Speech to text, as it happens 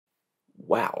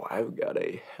Wow, I've got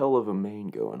a hell of a mane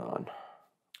going on.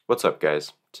 What's up,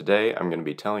 guys? Today I'm going to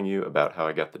be telling you about how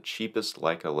I got the cheapest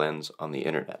Leica lens on the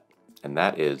internet, and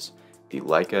that is the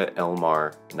Leica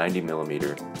Elmar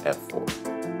 90mm f4.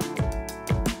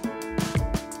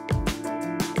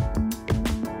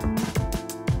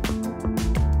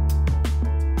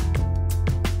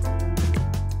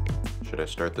 Should I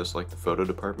start this like the photo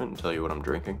department and tell you what I'm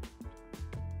drinking?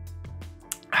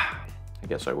 I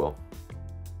guess I will.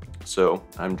 So,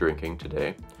 I'm drinking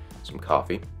today some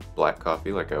coffee, black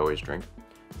coffee like I always drink,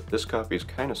 but this coffee is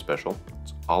kind of special.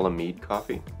 It's Alamid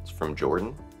coffee. It's from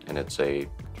Jordan, and it's a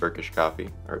Turkish coffee,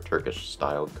 or Turkish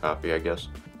styled coffee, I guess.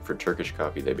 For Turkish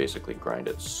coffee, they basically grind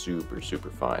it super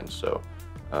fine, so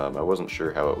I wasn't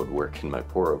sure how it would work in my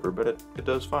pour over, but it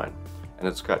does fine. And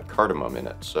it's got cardamom in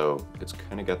it, so it's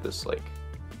kind of got this like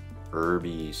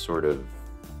herby sort of,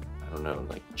 I don't know,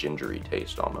 like gingery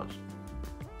taste almost.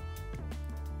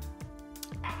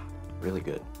 Really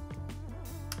good.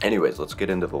 Anyways, let's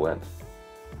get into the lens.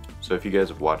 So if you guys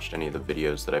have watched any of the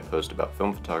videos that I post about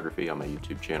film photography on my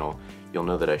YouTube channel, you'll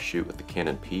know that I shoot with the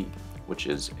Canon P, which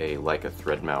is a Leica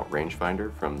thread mount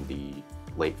rangefinder from the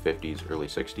late 50s, early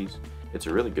 60s. It's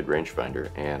a really good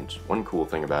rangefinder, and one cool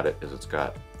thing about it is it's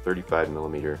got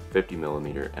 35mm,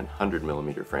 50mm, and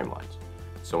 100mm frame lines.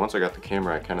 So once I got the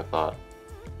camera, I kind of thought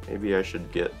maybe I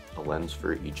should get a lens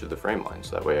for each of the frame lines.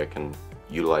 That way I can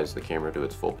utilize the camera to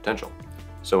its full potential.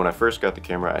 So when I first got the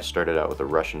camera, I started out with a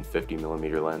Russian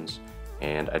 50mm lens,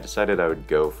 and I decided I would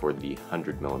go for the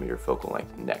 100mm focal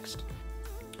length next.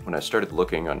 When I started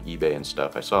looking on eBay and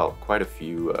stuff, I saw quite a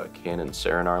few Canon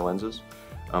Serenar lenses.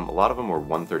 A lot of them were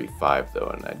 135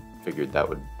 though, and I figured that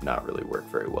would not really work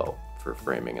very well for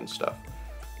framing and stuff.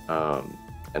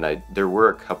 There were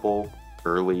a couple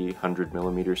early 100mm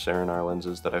Serenar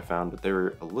lenses that I found, but they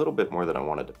were a little bit more than I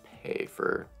wanted to pay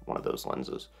for one of those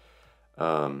lenses.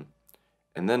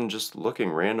 And then just looking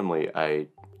randomly, I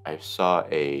saw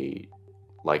a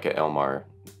Leica Elmar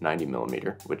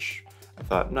 90mm, which I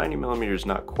thought 90mm is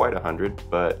not quite 100,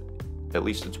 but at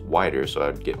least it's wider, so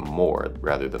I'd get more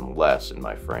rather than less in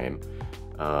my frame.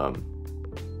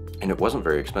 And it wasn't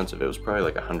very expensive. It was probably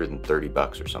like 130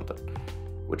 bucks or something,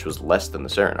 which was less than the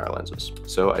Serenar lenses.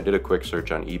 So I did a quick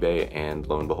search on eBay, and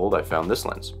lo and behold, I found this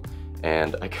lens.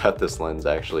 And I got this lens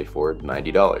actually for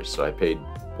 $90, so I paid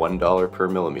 $1 per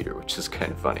millimeter, which is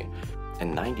kind of funny.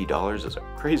 And $90 is a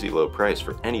crazy low price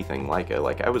for anything Leica.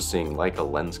 Like, I was seeing Leica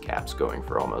lens caps going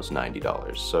for almost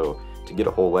 $90, so to get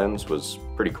a whole lens was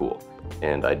pretty cool.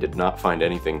 And I did not find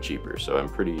anything cheaper, so I'm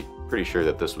pretty sure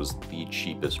that this was the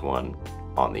cheapest one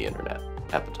on the internet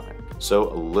at the time.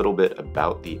 So a little bit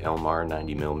about the Elmar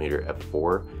 90mm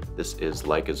f4. This is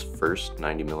Leica's first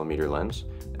 90mm lens,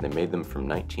 and they made them from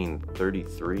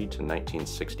 1933 to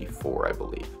 1964, I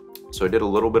believe. So I did a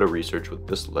little bit of research with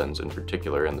this lens in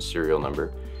particular and the serial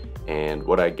number, and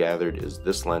what I gathered is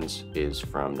this lens is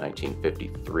from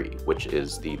 1953, which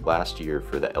is the last year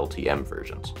for the LTM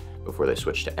versions, before they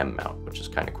switched to M mount, which is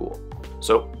kind of cool.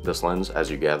 So this lens, as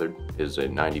you gathered, is a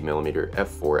 90mm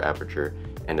f4 aperture,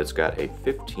 and it's got a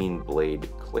 15-blade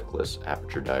clickless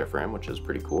aperture diaphragm, which is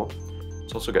pretty cool.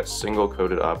 It's also got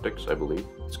single-coated optics, I believe.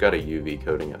 It's got a UV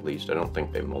coating at least. I don't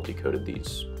think they multi-coated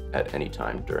these at any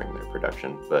time during their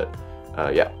production, but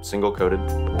yeah, single-coated.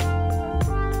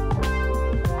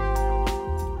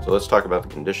 So let's talk about the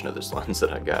condition of this lens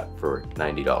that I got for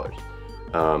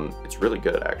 $90. It's really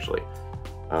good, actually.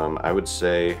 I would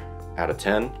say out of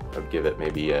 10, I'd give it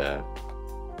maybe a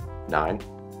 9.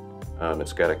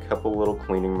 It's got a couple little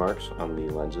cleaning marks on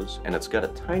the lenses, and it's got a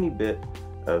tiny bit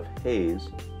of haze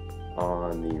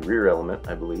on the rear element,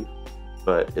 I believe,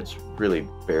 but it's really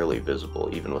barely visible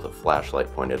even with a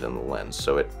flashlight pointed in the lens,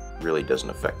 so it really doesn't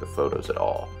affect the photos at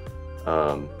all.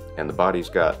 And the body's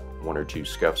got 1 or 2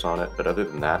 scuffs on it, but other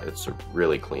than that, it's a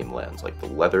really clean lens. Like, the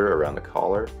leather around the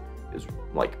collar is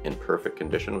like in perfect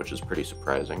condition, which is pretty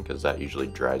surprising because that usually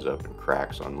dries up and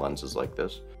cracks on lenses like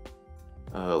this.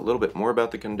 A little bit more about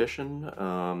the condition.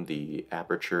 The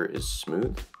aperture is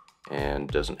smooth and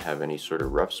doesn't have any sort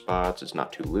of rough spots. It's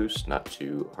not too loose, not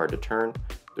too hard to turn.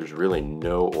 There's really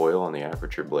no oil on the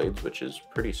aperture blades, which is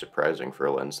pretty surprising for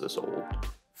a lens this old.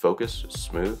 Focus is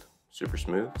smooth, super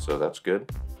smooth, so that's good.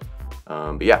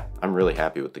 But yeah, I'm really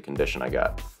happy with the condition I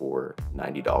got for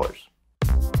 $90.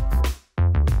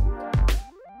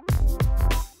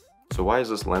 So why is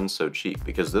this lens so cheap?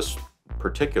 Because this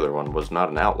particular one was not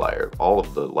an outlier. All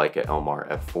of the Leica Elmar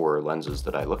f4 lenses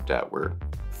that I looked at were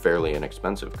fairly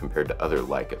inexpensive compared to other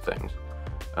Leica things.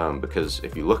 Because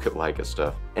if you look at Leica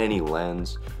stuff, any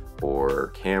lens or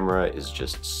camera is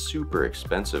just super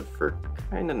expensive for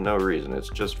kind of no reason. It's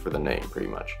just for the name, pretty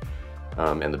much.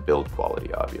 and the build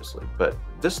quality, obviously. But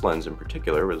this lens in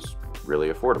particular was really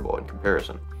affordable in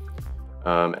comparison.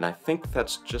 And I think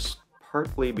that's just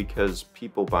partly because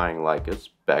people buying Leicas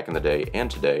back in the day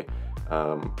and today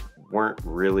weren't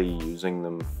really using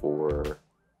them for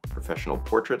professional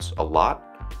portraits a lot,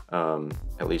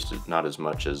 at least not as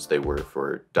much as they were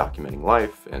for documenting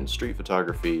life and street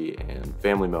photography and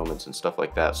family moments and stuff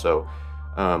like that. So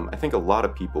I think a lot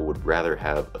of people would rather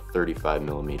have a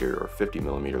 35mm or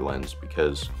 50mm lens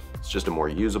because it's just a more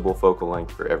usable focal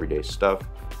length for everyday stuff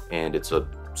and it's a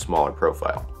smaller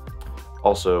profile.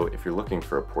 Also, if you're looking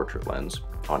for a portrait lens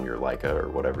on your Leica or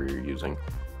whatever you're using,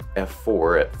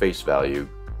 f4 at face value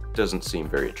doesn't seem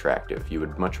very attractive. You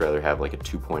would much rather have like a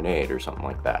 2.8 or something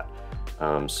like that.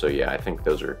 So yeah, I think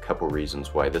those are a couple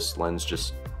reasons why this lens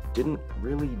just didn't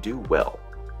really do well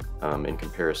in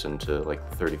comparison to like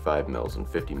the 35mm and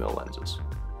 50mm lenses.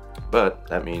 But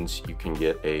that means you can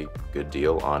get a good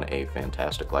deal on a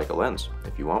fantastic Leica lens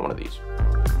if you want one of these.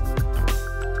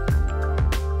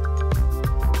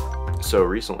 So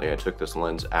recently I took this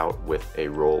lens out with a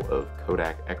roll of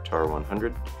Kodak Ektar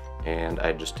 100 and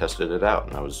I just tested it out,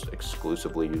 and I was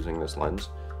exclusively using this lens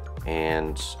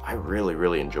and I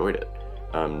really enjoyed it.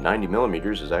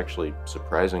 90mm is actually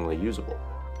surprisingly usable.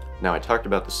 Now I talked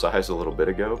about the size a little bit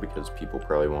ago because people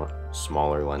probably want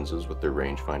smaller lenses with their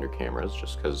rangefinder cameras,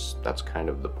 just because that's kind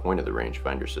of the point of the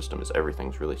rangefinder system, is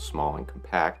everything's really small and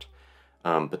compact.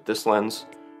 But this lens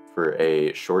for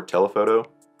a short telephoto,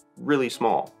 really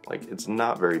small. Like, it's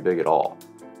not very big at all.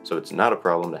 So it's not a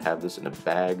problem to have this in a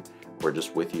bag or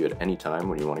just with you at any time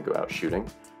when you want to go out shooting.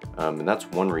 And that's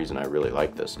one reason I really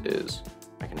like this, is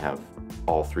I can have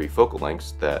all three focal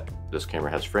lengths that this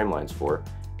camera has frame lines for,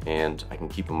 and I can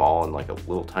keep them all in like a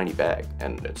little tiny bag,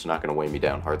 and it's not going to weigh me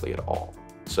down hardly at all.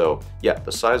 So yeah,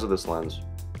 the size of this lens,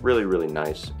 really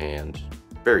nice and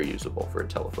very usable for a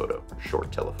telephoto,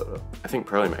 short telephoto. I think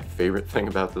probably my favorite thing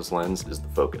about this lens is the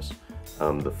focus.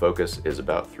 The focus is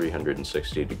about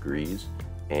 360 degrees,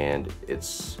 and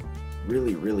it's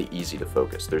really easy to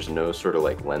focus. There's no sort of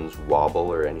like lens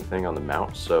wobble or anything on the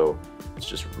mount, so it's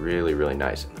just really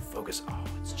nice. And the focus, oh,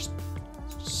 it's just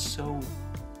so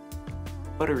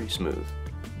buttery smooth.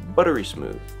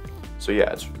 So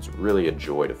yeah, it's really a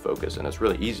joy to focus, and it's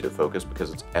really easy to focus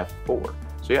because it's f4.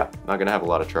 So yeah, not gonna have a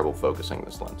lot of trouble focusing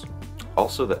this lens.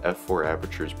 Also, the f4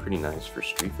 aperture is pretty nice for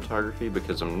street photography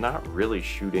because I'm not really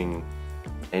shooting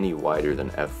any wider than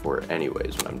f4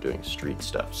 anyways when I'm doing street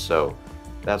stuff. So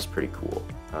that's pretty cool.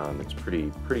 It's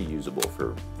pretty usable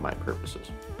for my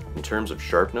purposes. In terms of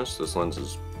sharpness, this lens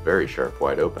is very sharp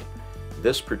wide open.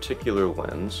 This particular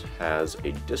lens has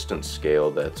a distance scale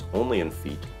that's only in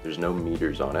feet. There's no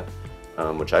meters on it,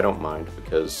 which I don't mind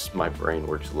because my brain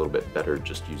works a little bit better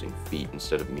just using feet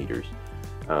instead of meters.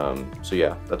 So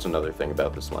yeah, that's another thing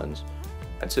about this lens.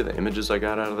 I'd say the images I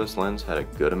got out of this lens had a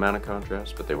good amount of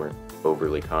contrast, but they weren't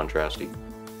overly contrasty.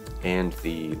 And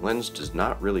the lens does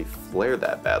not really flare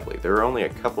that badly. There are only a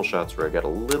couple shots where I got a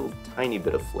little tiny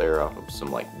bit of flare off of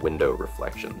some like window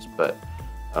reflections, but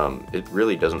it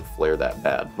really doesn't flare that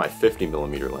bad. My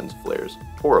 50mm lens flares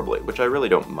horribly, which I really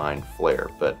don't mind flare,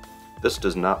 but this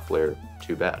does not flare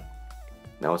too bad.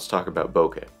 Now let's talk about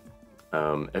bokeh.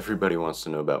 Everybody wants to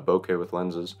know about bokeh with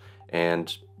lenses,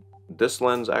 and this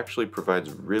lens actually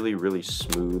provides really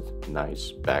smooth, nice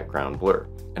background blur.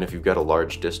 And if you've got a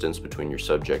large distance between your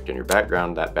subject and your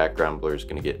background, that background blur is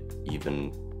going to get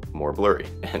even more blurry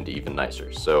and even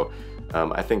nicer. So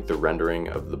I think the rendering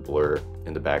of the blur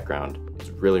in the background is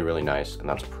really nice, and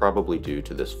that's probably due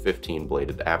to this 15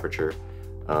 bladed aperture.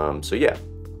 So yeah,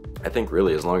 I think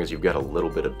really as long as you've got a little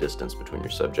bit of distance between your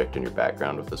subject and your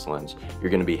background with this lens, you're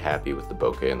going to be happy with the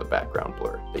bokeh and the background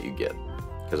blur that you get,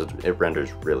 because it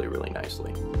renders really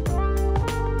nicely.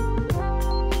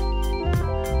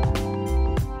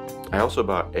 I also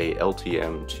bought a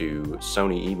LTM to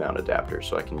Sony E-mount adapter,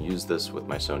 so I can use this with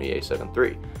my Sony a7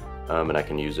 III. And I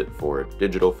can use it for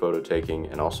digital photo taking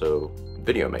and also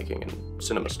video making and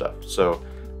cinema stuff. So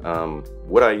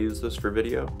would I use this for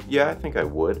video? Yeah, I think I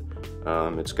would.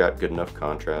 It's got good enough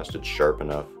contrast, it's sharp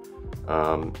enough,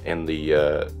 and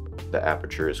the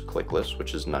aperture is clickless,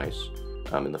 which is nice.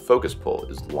 And the focus pull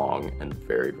is long and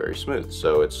very smooth.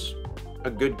 So it's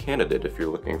a good candidate if you're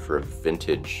looking for a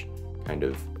vintage kind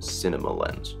of cinema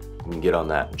lens. You can get on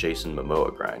that Jason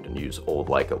Momoa grind and use old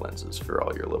Leica lenses for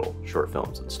all your little short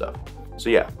films and stuff. So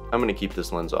yeah, I'm gonna keep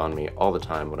this lens on me all the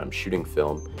time when I'm shooting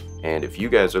film. And if you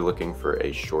guys are looking for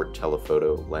a short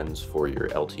telephoto lens for your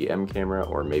LTM camera,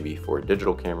 or maybe for a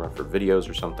digital camera for videos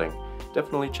or something,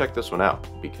 definitely check this one out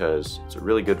because it's a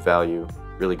really good value,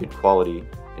 really good quality,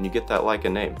 and you get that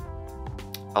Leica name.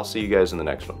 I'll see you guys in the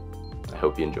next one. I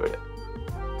hope you enjoyed it.